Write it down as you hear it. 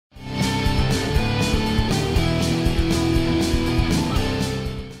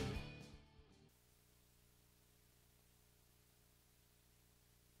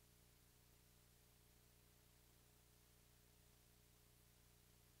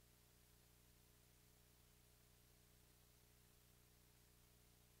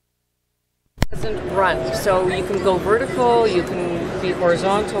doesn't run. So you can go vertical, you can be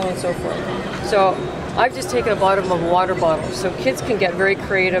horizontal, and so forth. So I've just taken a bottom of a water bottle, so kids can get very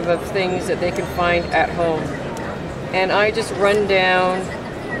creative of things that they can find at home. And I just run down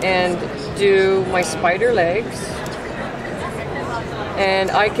and do my spider legs.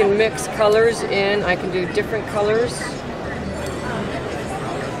 And I can mix colors in, I can do different colors.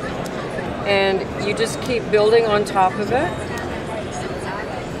 And you just keep building on top of it.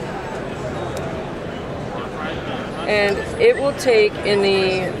 And it will take, in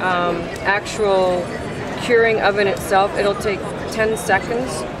the actual curing oven itself, it'll take 10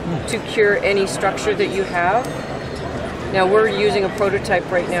 seconds to cure any structure that you have. Now we're using a prototype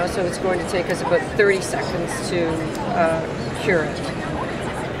right now, so it's going to take us about 30 seconds to cure it.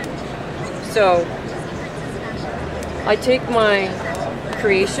 So I take my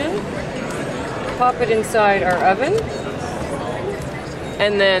creation, pop it inside our oven,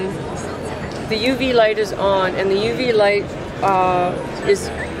 and then the UV light is on, and the UV light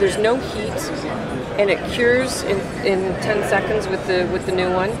there's no heat, and it cures in 10 seconds with the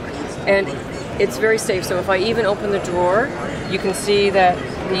new one, and it's very safe. So if I even open the drawer, you can see that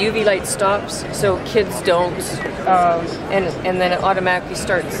the UV light stops, so kids don't, and then it automatically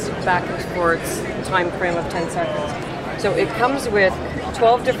starts back for its time frame of 10 seconds. So it comes with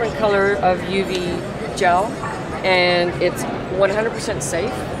 12 different color of UV gel, and it's 100%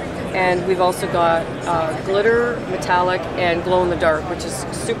 safe. And we've also got glitter, metallic, and glow in the dark, which is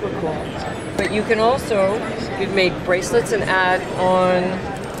super cool. But you can also, we've made bracelets and add on,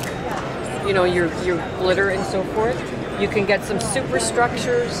 you know, your glitter and so forth. You can get some super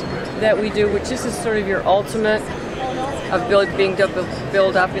structures that we do, which is sort of your ultimate of being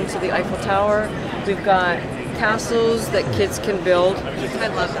built up into the Eiffel Tower. We've got castles that kids can build. I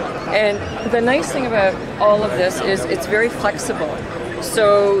love that. And the nice thing about all of this is it's very flexible.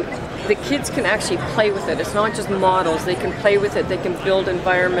 So the kids can actually play with it. It's not just models. They can play with it. They can build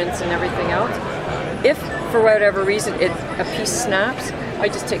environments and everything else. If, for whatever reason, a piece snaps, I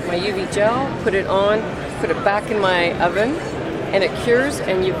just take my UV gel, put it on, put it back in my oven, and it cures,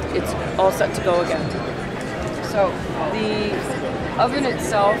 and it's all set to go again. So the oven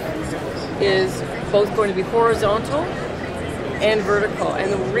itself is both going to be horizontal and vertical.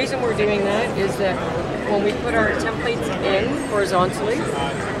 And the reason we're doing that is that when we put our templates in horizontally,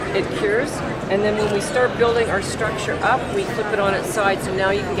 it cures, and then when we start building our structure up, we flip it on its side, so now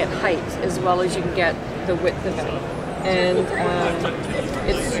you can get height as well as you can get the width of it. And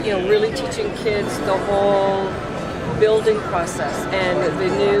it's, you know, really teaching kids the whole building process and the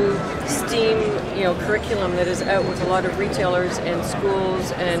new STEAM, you know, curriculum that is out with a lot of retailers and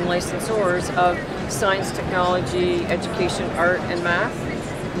schools and licensors of science, technology, education, art, and math.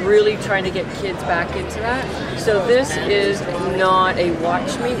 Really trying to get kids back into that. So this is not a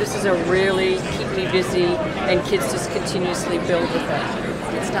watch me, this is a really keep me busy, and kids just continuously build with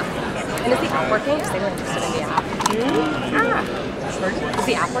it. Good stuff. And is the app working? Because they were interested in the app. Is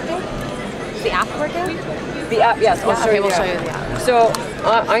the app working? Is the app working? The app, yes, I'll show you. We'll show you the app. So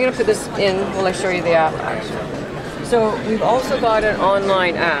I'm going to put this in while I show you the app, actually. So we've also got an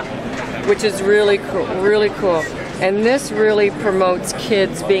online app, which is really cool, really cool. And this really promotes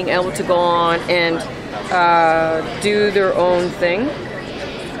kids being able to go on and do their own thing.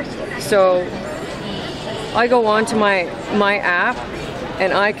 So I go on to my app,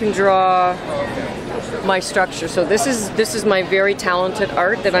 and I can draw my structure. So this is my very talented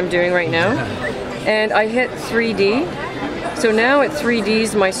art that I'm doing right now, and I hit 3D. So now it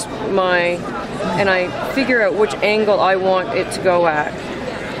 3Ds and I figure out which angle I want it to go at.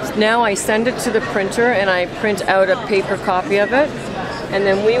 Now I send it to the printer and I print out a paper copy of it, and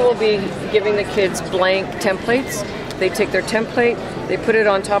then we will be giving the kids blank templates. They take their template, they put it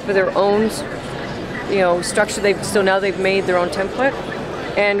on top of their own, you know, structure. So now they've made their own template,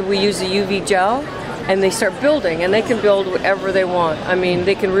 and we use a UV gel, and they start building, and they can build whatever they want. I mean,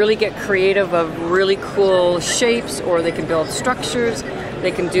 they can really get creative of really cool shapes, or they can build structures.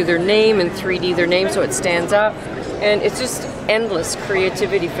 They can do their name and 3D their name so it stands up. And it's just endless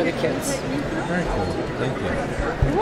creativity for the kids. Very cool. Thank you.